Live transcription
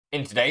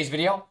In today's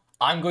video,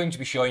 I'm going to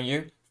be showing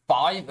you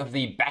 5 of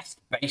the best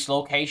base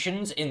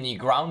locations in the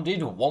Grounded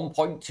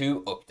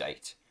 1.2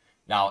 update.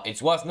 Now,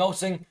 it's worth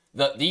noting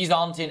that these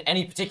aren't in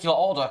any particular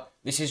order.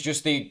 This is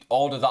just the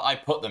order that I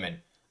put them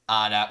in.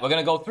 And we're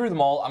going to go through them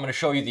all. I'm going to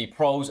show you the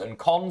pros and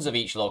cons of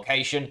each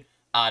location.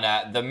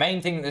 And the main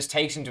thing that this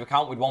takes into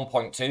account with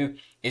 1.2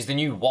 is the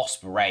new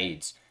Wasp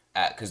raids.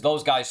 Because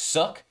those guys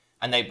suck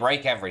and they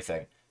break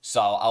everything.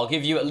 So I'll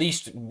give you at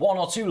least 1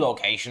 or 2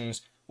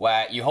 locations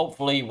where you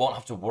hopefully won't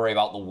have to worry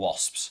about the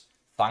wasps.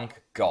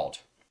 Thank God.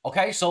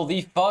 Okay, so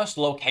the first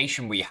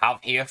location we have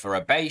here for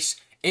a base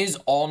is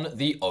on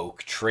the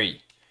oak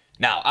tree.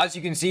 Now, as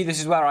you can see,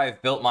 this is where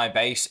I've built my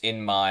base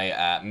in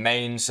my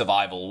main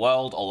survival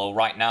world, although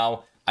right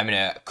now I'm in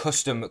a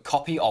custom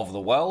copy of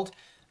the world.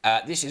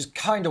 This is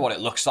kind of what it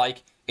looks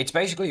like. It's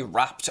basically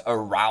wrapped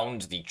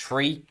around the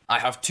tree. I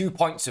have 2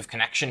 points of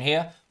connection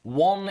here.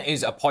 One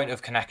is a point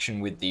of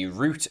connection with the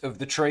root of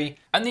the tree,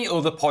 and the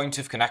other point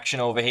of connection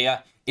over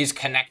here is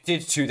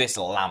connected to this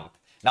lamp.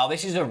 Now,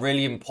 this is a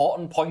really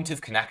important point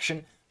of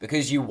connection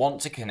because you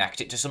want to connect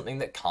it to something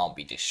that can't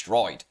be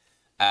destroyed.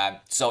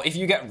 So if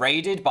you get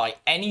raided by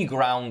any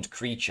ground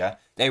creature,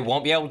 they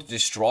won't be able to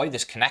destroy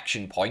this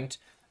connection point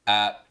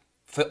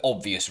for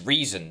obvious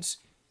reasons.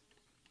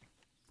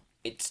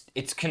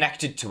 It's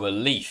connected to a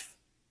leaf.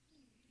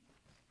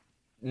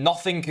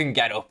 Nothing can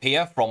get up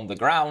here from the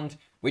ground,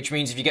 which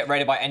means if you get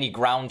raided by any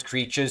ground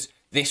creatures,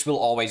 this will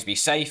always be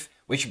safe,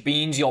 which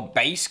means your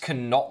base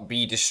cannot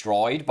be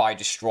destroyed by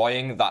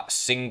destroying that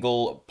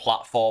single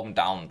platform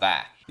down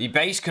there. The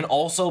base can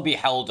also be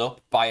held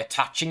up by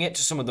attaching it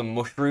to some of the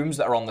mushrooms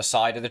that are on the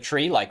side of the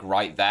tree, like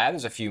right there.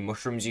 There's a few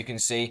mushrooms you can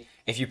see.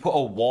 If you put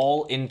a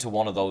wall into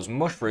one of those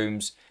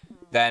mushrooms,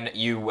 then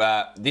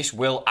this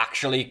will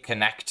actually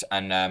connect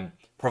and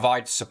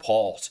provide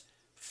support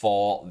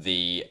for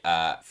the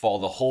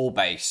whole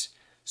base.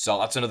 So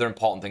that's another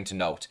important thing to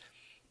note.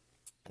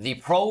 The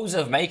pros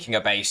of making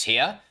a base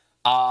here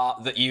are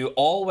that you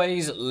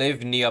always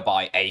live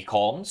nearby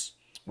acorns,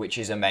 which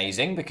is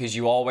amazing because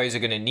you always are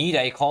going to need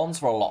acorns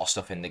for a lot of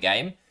stuff in the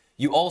game.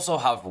 You also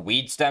have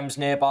weed stems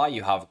nearby,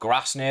 you have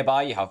grass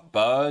nearby, you have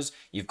burrs,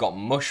 you've got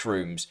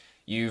mushrooms,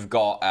 you've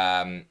got,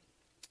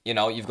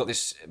 you've got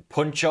this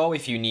puncho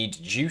if you need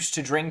juice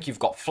to drink, you've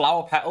got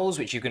flower petals,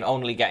 which you can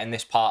only get in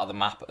this part of the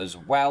map as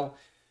well.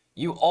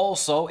 You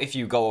also, if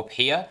you go up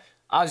here,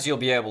 as you'll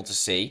be able to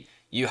see,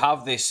 you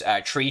have this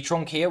tree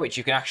trunk here, which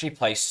you can actually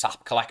place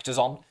sap collectors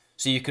on.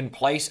 So you can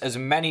place as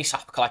many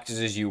sap collectors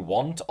as you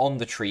want on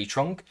the tree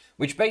trunk,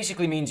 which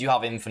basically means you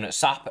have infinite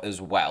sap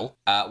as well.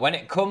 When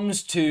it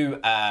comes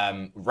to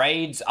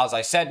raids, as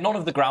I said, none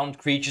of the ground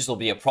creatures will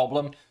be a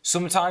problem.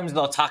 Sometimes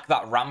they'll attack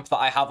that ramp that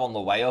I have on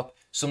the way up.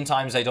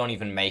 Sometimes they don't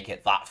even make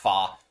it that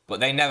far, but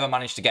they never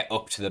manage to get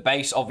up to the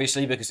base,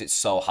 obviously, because it's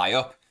so high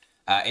up.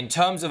 In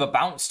terms of a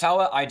bounce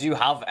tower, I do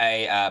have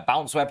a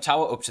bounce web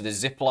tower up to the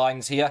zip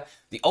lines here.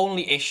 The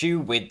only issue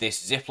with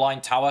this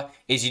zipline tower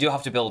is you do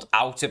have to build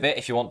out a bit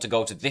if you want to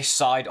go to this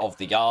side of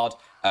the yard,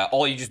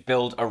 or you just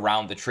build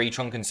around the tree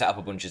trunk and set up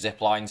a bunch of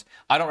zip lines.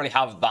 I don't really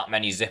have that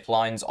many zip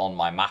lines on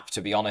my map,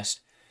 to be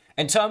honest.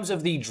 In terms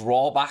of the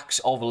drawbacks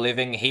of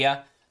living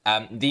here,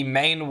 the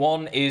main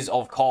one is,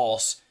 of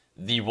course,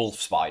 the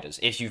wolf spiders.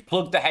 If you've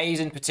plugged the haze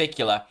in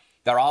particular,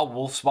 there are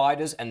wolf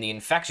spiders, and the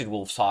infected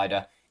wolf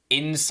spider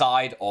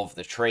inside of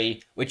the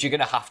tree, which you're going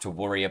to have to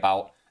worry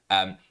about.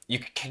 You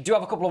do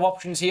have a couple of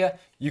options here.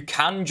 You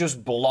can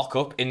just block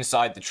up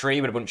inside the tree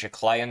with a bunch of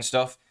clay and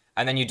stuff,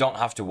 and then you don't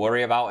have to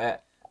worry about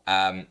it.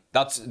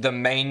 That's the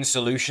main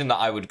solution that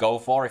I would go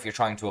for if you're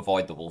trying to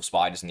avoid the wolf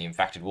spiders and the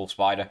infected wolf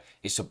spider,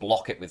 is to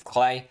block it with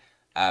clay.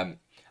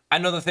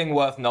 Another thing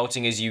worth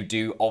noting is you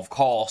do, of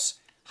course,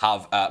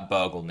 have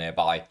Burgle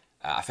nearby.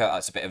 I feel like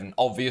that's a bit of an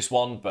obvious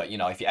one, but,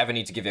 if you ever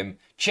need to give him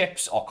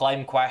chips or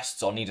claim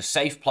quests or need a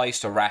safe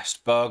place to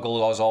rest,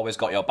 Burgle has always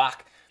got your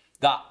back.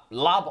 That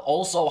lab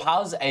also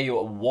has a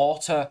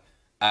water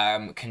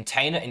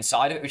container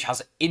inside of it, which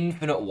has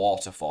infinite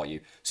water for you.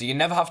 So you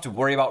never have to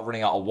worry about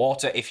running out of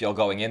water if you're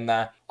going in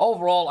there.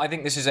 Overall, I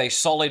think this is a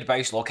solid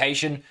base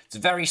location. It's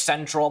very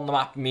central on the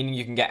map, meaning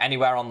you can get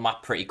anywhere on the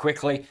map pretty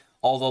quickly.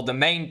 Although the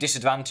main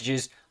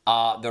disadvantages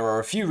are there are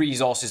a few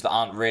resources that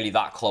aren't really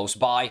that close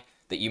by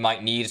that you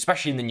might need,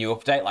 especially in the new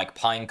update, like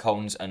pine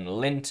cones and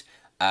lint.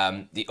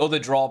 The other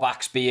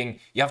drawbacks being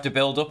you have to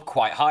build up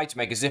quite high to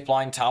make a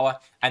zipline tower,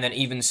 and then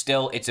even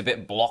still, it's a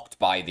bit blocked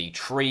by the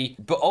tree.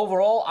 But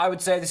overall, I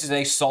would say this is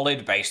a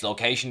solid base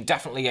location,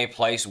 definitely a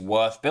place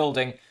worth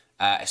building,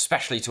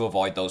 especially to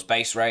avoid those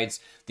base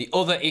raids. The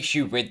other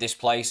issue with this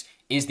place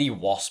is the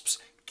wasps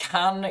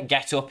can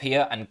get up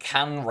here and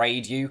can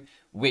raid you,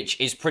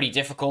 which is pretty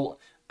difficult.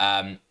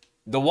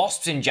 The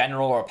wasps in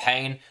general are a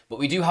pain, but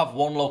we do have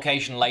one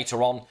location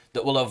later on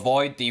that will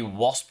avoid the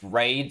wasp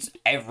raids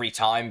every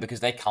time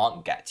because they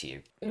can't get to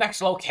you. The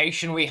next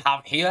location we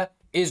have here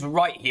is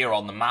right here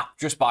on the map,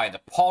 just by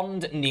the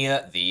pond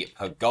near the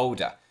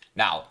pagoda.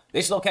 Now,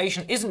 this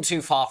location isn't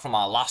too far from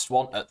our last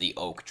one at the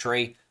oak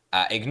tree.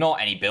 Ignore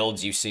any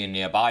builds you see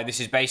nearby. This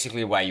is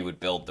basically where you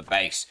would build the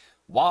base.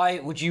 Why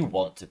would you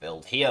want to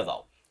build here,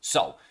 though?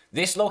 So,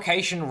 this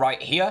location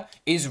right here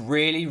is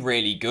really,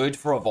 really good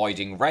for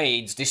avoiding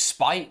raids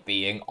despite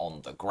being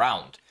on the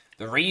ground.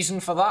 The reason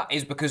for that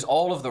is because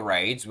all of the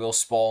raids will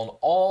spawn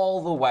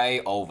all the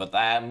way over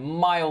there,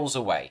 miles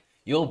away.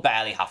 You'll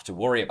barely have to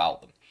worry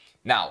about them.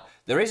 Now,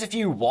 there is a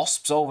few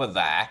wasps over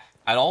there,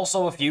 and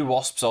also a few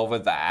wasps over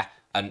there,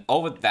 and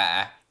over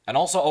there, and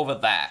also over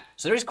there.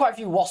 So there is quite a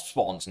few wasp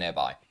spawns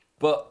nearby.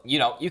 But, you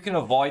know, you can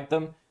avoid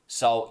them,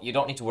 so you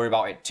don't need to worry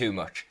about it too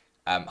much,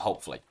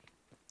 hopefully.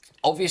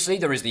 Obviously,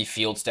 there is the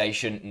field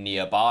station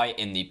nearby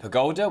in the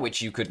pagoda,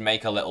 which you could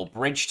make a little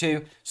bridge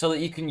to, so that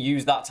you can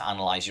use that to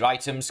analyze your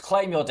items,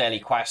 claim your daily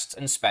quests,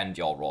 and spend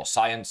your raw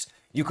science.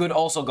 You could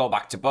also go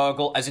back to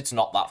Burgle, as it's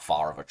not that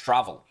far of a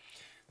travel.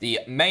 The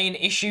main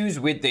issues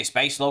with this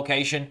base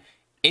location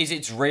is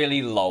it's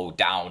really low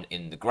down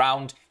in the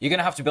ground. You're going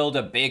to have to build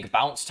a big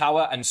bounce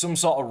tower and some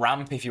sort of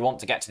ramp if you want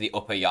to get to the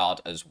upper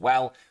yard as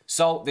well.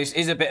 So this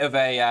is a bit of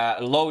a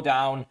low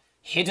down,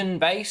 hidden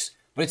base,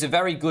 but it's a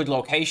very good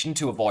location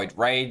to avoid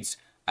raids.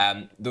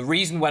 The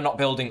reason we're not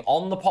building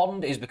on the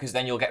pond is because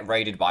then you'll get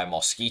raided by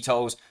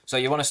mosquitoes. So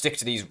you want to stick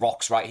to these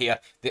rocks right here.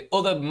 The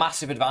other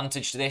massive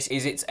advantage to this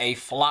is it's a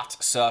flat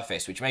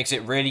surface, which makes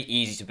it really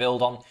easy to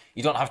build on.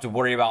 You don't have to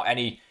worry about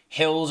any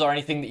hills or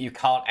anything that you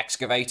can't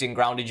excavate in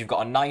Grounded. You've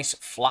got a nice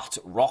flat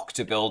rock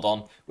to build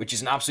on, which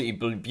is an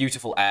absolutely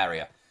beautiful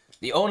area.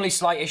 The only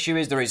slight issue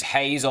is there is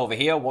haze over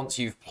here. Once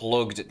you've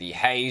plugged the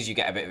haze, you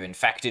get a bit of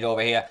infected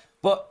over here.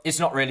 But it's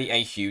not really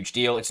a huge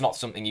deal. It's not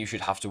something you should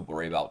have to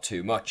worry about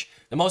too much.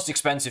 The most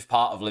expensive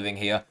part of living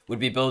here would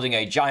be building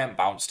a giant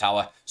bounce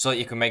tower so that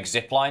you can make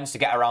zip lines to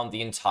get around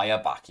the entire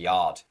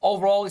backyard.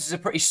 Overall, this is a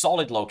pretty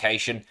solid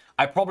location.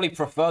 I probably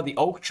prefer the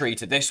oak tree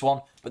to this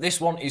one, but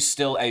this one is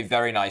still a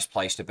very nice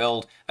place to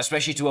build,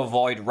 especially to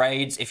avoid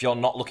raids if you're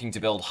not looking to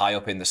build high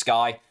up in the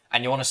sky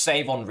and you want to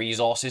save on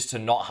resources to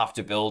not have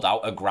to build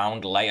out a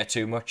ground layer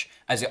too much,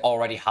 as it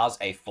already has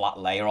a flat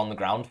layer on the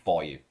ground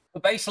for you. For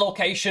base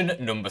location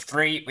number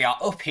 3, we are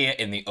up here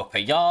in the upper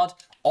yard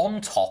on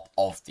top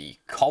of the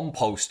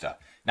composter.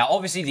 Now,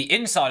 obviously, the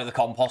inside of the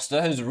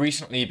composter has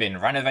recently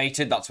been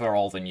renovated. That's where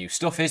all the new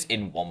stuff is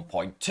in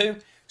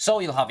 1.2, so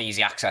you'll have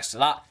easy access to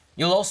that.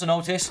 You'll also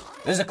notice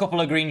there's a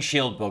couple of green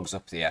shield bugs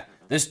up there.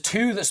 There's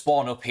 2 that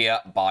spawn up here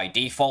by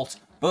default,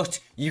 but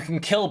you can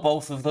kill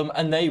both of them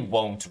and they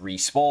won't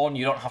respawn.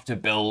 You don't have to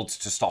build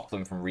to stop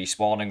them from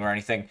respawning or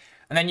anything.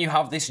 And then you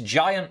have this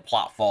giant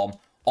platform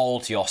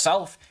all to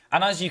yourself,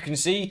 and as you can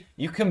see,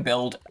 you can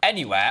build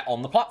anywhere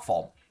on the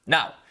platform.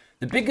 Now,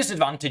 the biggest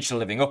advantage to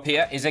living up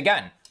here is,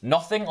 again,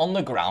 nothing on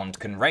the ground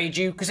can raid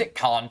you because it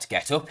can't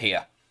get up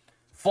here.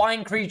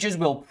 Flying creatures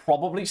will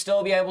probably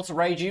still be able to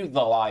raid you,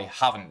 though I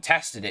haven't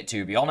tested it,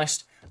 to be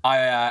honest.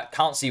 I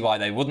can't see why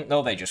they wouldn't,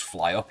 though. They just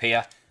fly up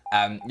here.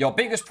 Your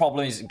biggest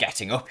problem is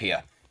getting up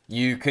here.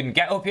 You can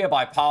get up here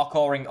by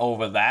parkouring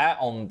over there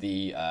on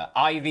the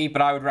ivy,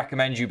 but I would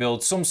recommend you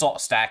build some sort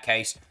of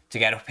staircase to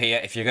get up here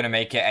if you're going to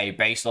make it a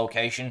base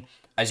location,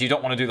 as you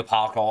don't want to do the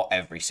parkour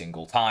every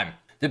single time.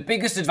 The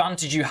biggest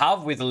advantage you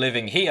have with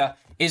living here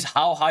is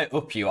how high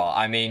up you are.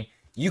 I mean,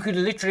 you could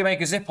literally make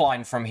a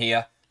zipline from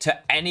here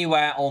to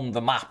anywhere on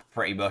the map,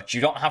 pretty much. You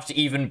don't have to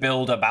even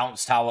build a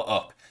bounce tower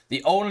up.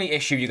 The only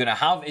issue you're going to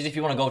have is if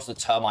you want to go to the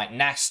termite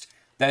nest,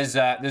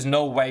 there's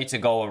no way to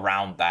go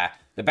around there.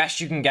 The best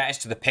you can get is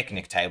to the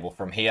picnic table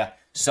from here.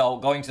 So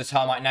going to the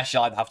termite nest,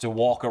 you'll either have to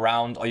walk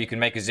around, or you can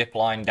make a zip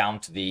line down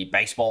to the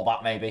baseball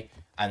bat maybe,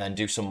 and then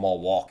do some more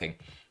walking.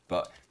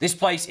 But this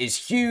place is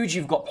huge.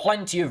 You've got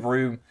plenty of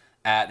room.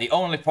 The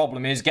only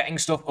problem is getting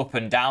stuff up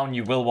and down.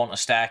 You will want a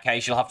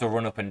staircase. You'll have to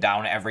run up and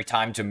down every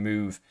time to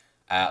move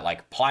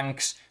like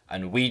planks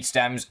and weed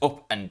stems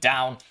up and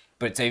down.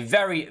 But it's a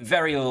very,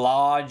 very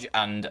large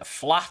and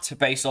flat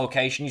base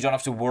location. You don't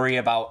have to worry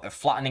about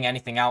flattening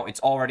anything out.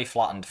 It's already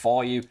flattened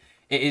for you.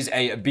 It is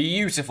a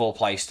beautiful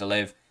place to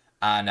live.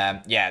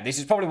 And yeah, this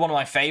is probably one of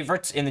my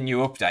favorites in the new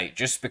update,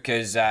 just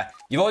because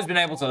you've always been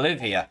able to live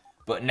here,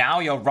 but now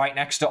you're right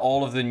next to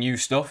all of the new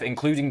stuff,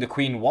 including the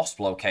Queen Wasp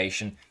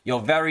location. You're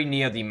very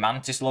near the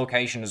Mantis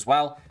location as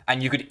well,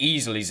 and you could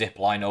easily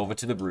zipline over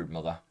to the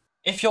Broodmother.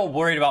 If you're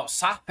worried about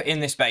sap in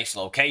this base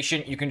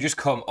location, you can just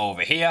come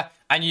over here,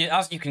 and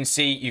as you can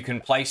see, you can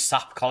place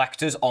sap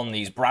collectors on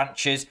these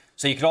branches,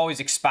 so you could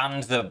always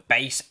expand the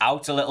base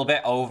out a little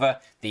bit over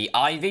the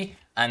ivy,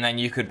 and then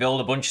you could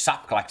build a bunch of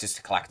sap collectors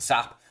to collect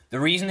sap. The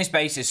reason this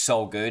base is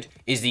so good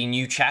is the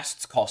new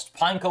chests cost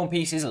pinecone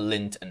pieces,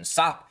 lint, and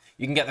sap.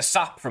 You can get the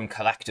sap from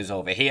collectors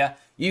over here.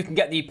 You can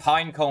get the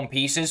pinecone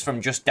pieces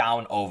from just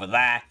down over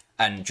there,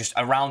 and just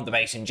around the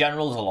base in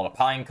general, there's a lot of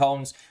pine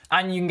cones.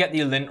 And you can get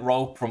the lint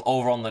rope from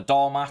over on the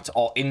doormat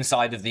or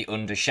inside of the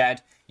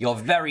undershed. You're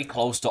very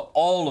close to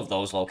all of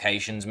those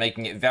locations,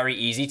 making it very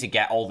easy to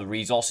get all the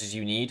resources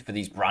you need for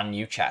these brand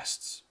new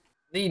chests.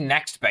 The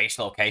next base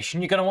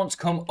location, you're going to want to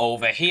come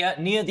over here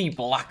near the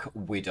Black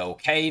Widow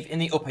Cave in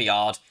the upper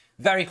yard,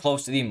 very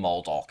close to the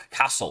Moldorc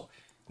Castle.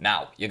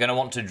 Now, you're going to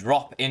want to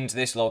drop into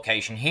this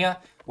location here,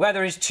 where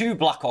there is 2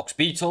 Black Ox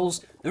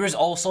Beetles. There is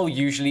also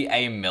usually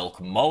a Milk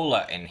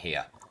Molar in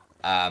here.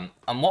 And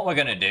what we're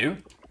going to do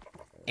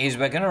is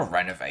we're going to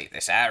renovate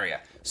this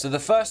area. So the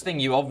first thing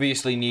you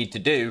obviously need to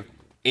do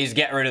is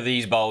get rid of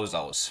these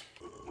bozos.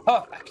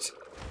 Perfect.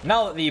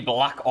 Now that the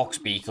black ox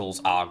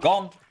beetles are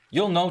gone,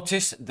 you'll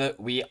notice that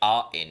we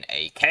are in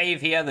a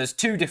cave here. There's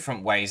two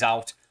different ways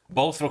out.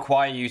 Both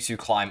require you to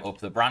climb up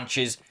the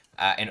branches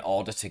in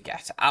order to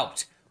get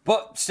out.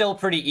 But still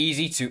pretty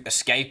easy to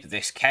escape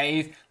this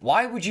cave.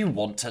 Why would you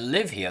want to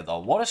live here, though?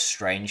 What a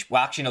strange...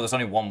 Well, actually, no, there's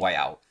only one way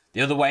out.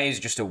 The other way is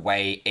just a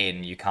way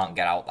in. You can't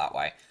get out that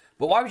way.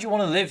 But why would you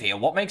want to live here?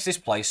 What makes this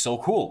place so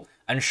cool?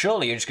 And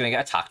surely you're just going to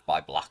get attacked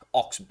by black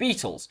ox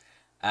beetles.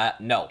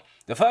 No.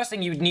 The first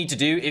thing you would need to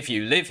do if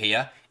you live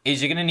here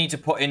is you're going to need to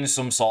put in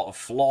some sort of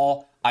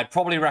floor. I'd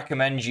probably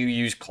recommend you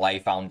use clay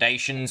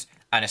foundations.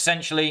 And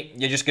essentially,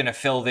 you're just going to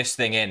fill this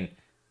thing in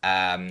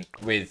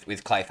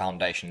with clay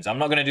foundations. I'm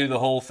not going to do the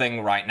whole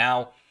thing right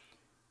now.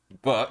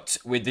 But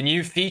with the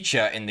new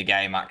feature in the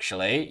game,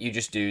 actually, you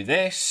just do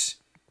this.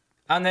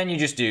 And then you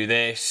just do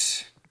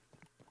this.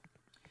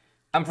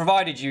 And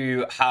provided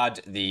you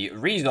had the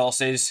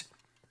resources,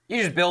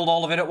 you just build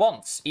all of it at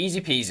once.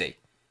 Easy peasy.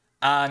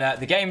 And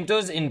the game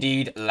does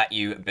indeed let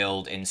you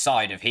build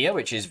inside of here,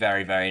 which is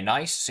very, very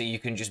nice. So you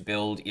can just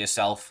build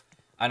yourself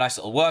a nice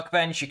little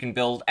workbench. You can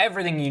build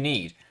everything you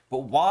need.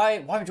 But why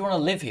would you want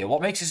to live here?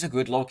 What makes this a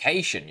good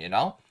location, you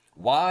know?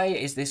 Why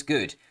is this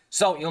good?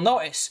 So you'll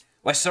notice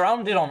we're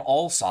surrounded on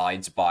all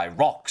sides by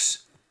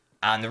rocks.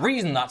 And the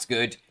reason that's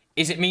good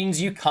is it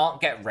means you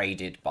can't get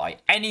raided by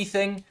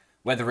anything.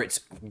 Whether it's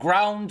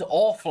ground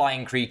or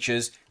flying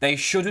creatures, they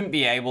shouldn't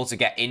be able to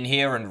get in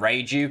here and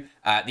raid you.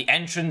 The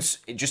entrance,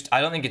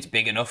 I don't think it's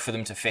big enough for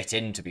them to fit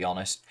in, to be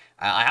honest.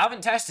 I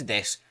haven't tested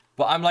this,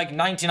 but I'm like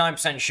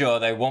 99% sure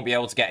they won't be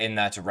able to get in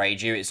there to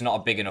raid you. It's not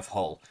a big enough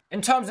hull.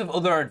 In terms of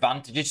other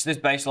advantages to this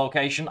base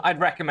location, I'd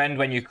recommend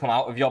when you come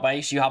out of your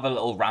base, you have a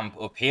little ramp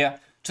up here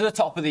to the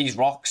top of these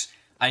rocks,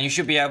 and you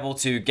should be able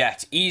to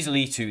get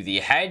easily to the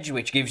hedge,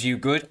 which gives you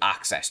good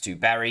access to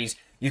berries.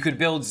 You could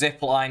build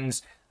zip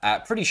lines,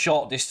 pretty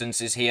short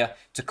distances here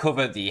to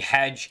cover the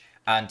hedge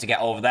and to get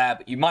over there,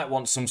 but you might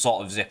want some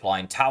sort of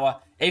zipline tower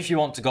if you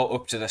want to go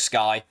up to the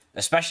sky,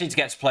 especially to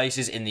get to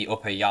places in the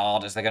upper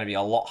yard, as they're going to be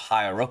a lot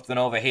higher up than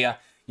over here.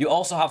 You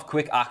also have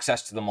quick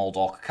access to the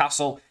Moldorca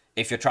Castle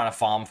if you're trying to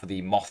farm for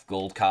the Moth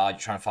Gold card, you're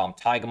trying to farm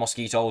tiger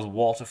mosquitoes,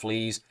 water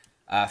fleas,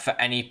 for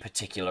any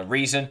particular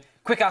reason.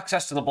 Quick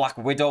access to the Black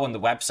Widow and the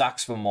web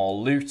sacks for more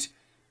loot.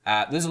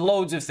 There's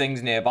loads of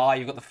things nearby.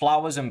 You've got the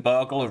flowers and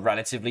burgle are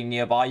relatively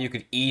nearby. You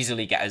could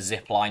easily get a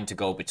zip line to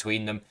go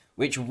between them,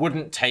 which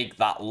wouldn't take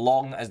that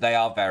long as they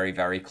are very,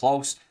 very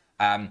close.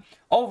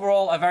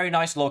 Overall, a very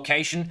nice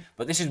location,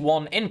 but this is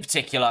one in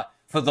particular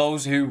for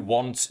those who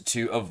want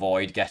to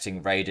avoid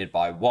getting raided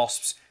by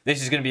wasps.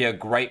 This is going to be a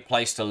great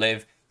place to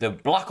live. The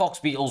black ox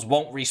beetles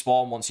won't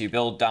respawn once you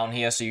build down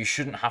here, so you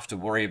shouldn't have to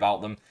worry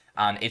about them.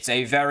 And it's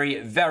a very,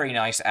 very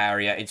nice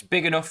area. It's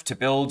big enough to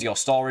build your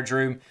storage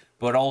room,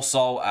 but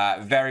also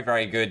very,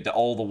 very good that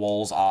all the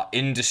walls are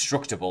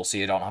indestructible, so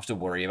you don't have to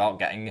worry about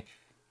getting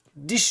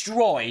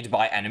destroyed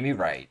by enemy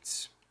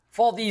raids.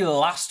 For the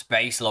last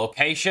base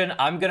location,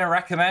 I'm going to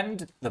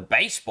recommend the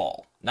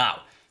baseball.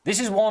 Now,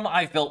 this is one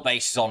I've built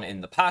bases on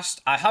in the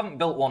past. I haven't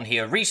built one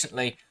here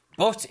recently,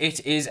 but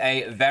it is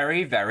a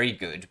very, very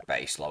good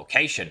base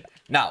location.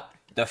 Now,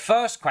 the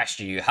first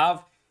question you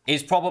have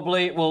is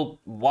probably, well,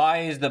 why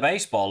is the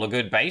baseball a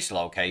good base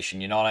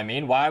location? You know what I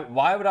mean?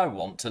 Why would I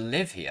want to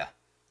live here?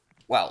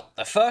 Well,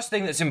 the first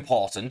thing that's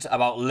important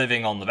about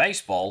living on the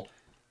baseball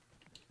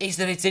is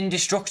that it's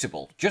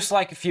indestructible. Just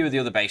like a few of the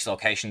other base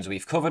locations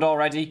we've covered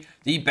already,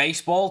 the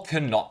baseball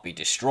cannot be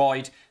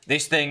destroyed.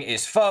 This thing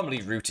is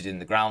firmly rooted in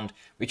the ground,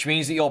 which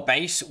means that your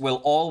base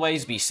will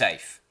always be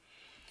safe.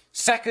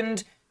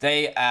 Second,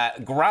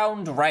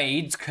 ground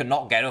raids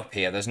cannot get up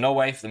here. There's no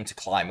way for them to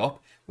climb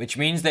up, which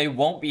means they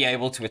won't be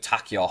able to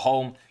attack your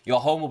home.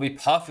 Your home will be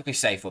perfectly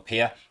safe up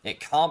here. It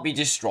can't be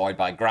destroyed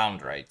by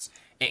ground raids.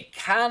 It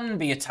can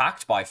be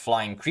attacked by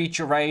flying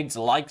creature raids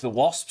like the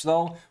wasps,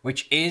 though,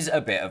 which is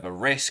a bit of a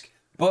risk,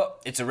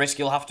 but it's a risk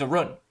you'll have to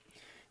run.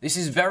 This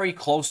is very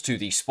close to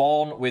the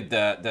spawn, with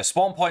the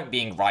spawn point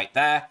being right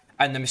there,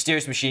 and the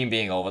mysterious machine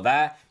being over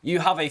there. You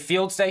have a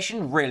field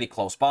station really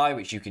close by,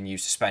 which you can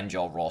use to spend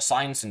your raw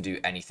science and do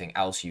anything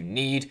else you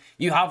need.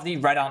 You have the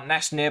red ant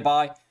nest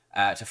nearby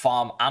to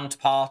farm ant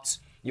parts.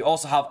 You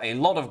also have a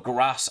lot of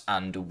grass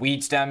and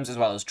weed stems, as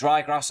well as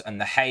dry grass and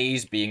the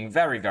haze being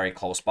very, very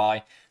close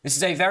by. This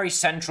is a very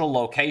central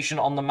location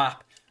on the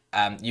map.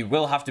 You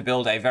will have to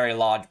build a very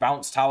large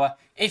bounce tower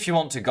if you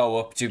want to go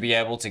up to be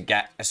able to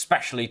get,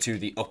 especially to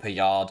the upper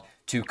yard,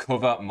 to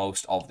cover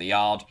most of the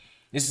yard.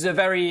 This is a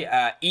very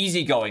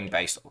easygoing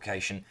base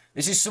location.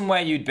 This is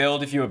somewhere you'd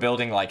build if you were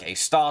building like a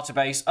starter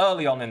base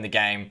early on in the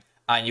game,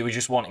 and you were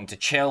just wanting to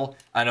chill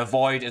and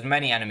avoid as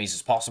many enemies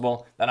as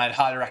possible. Then I'd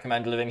highly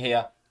recommend living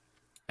here.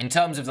 In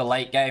terms of the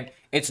late game,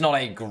 it's not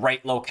a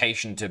great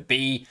location to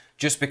be,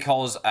 just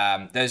because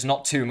there's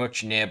not too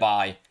much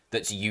nearby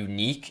that's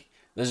unique.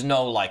 There's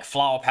no, like,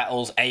 flower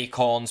petals,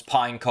 acorns,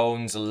 pine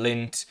cones,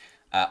 lint,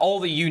 all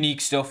the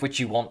unique stuff which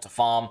you want to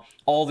farm.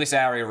 All this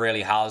area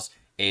really has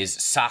is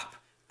sap,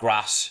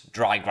 grass,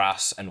 dry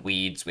grass, and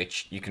weeds,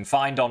 which you can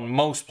find on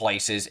most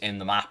places in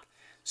the map.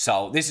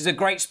 So this is a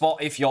great spot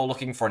if you're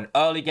looking for an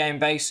early game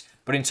base,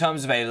 but in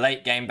terms of a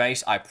late game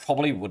base, I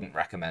probably wouldn't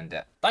recommend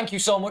it. Thank you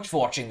so much for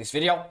watching this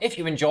video. If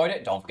you enjoyed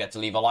it, don't forget to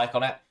leave a like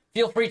on it.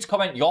 Feel free to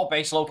comment your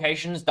base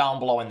locations down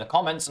below in the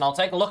comments, and I'll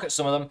take a look at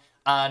some of them,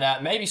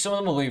 and maybe some of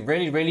them will be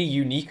really, really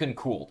unique and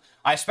cool.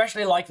 I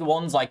especially like the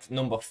ones like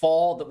number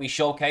 4 that we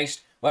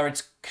showcased, where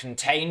it's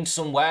contained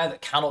somewhere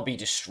that cannot be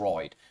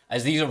destroyed,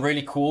 as these are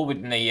really cool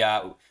with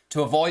the,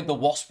 to avoid the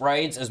wasp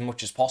raids as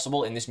much as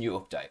possible in this new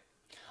update.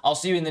 I'll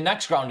see you in the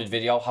next grounded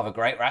video. Have a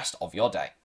great rest of your day.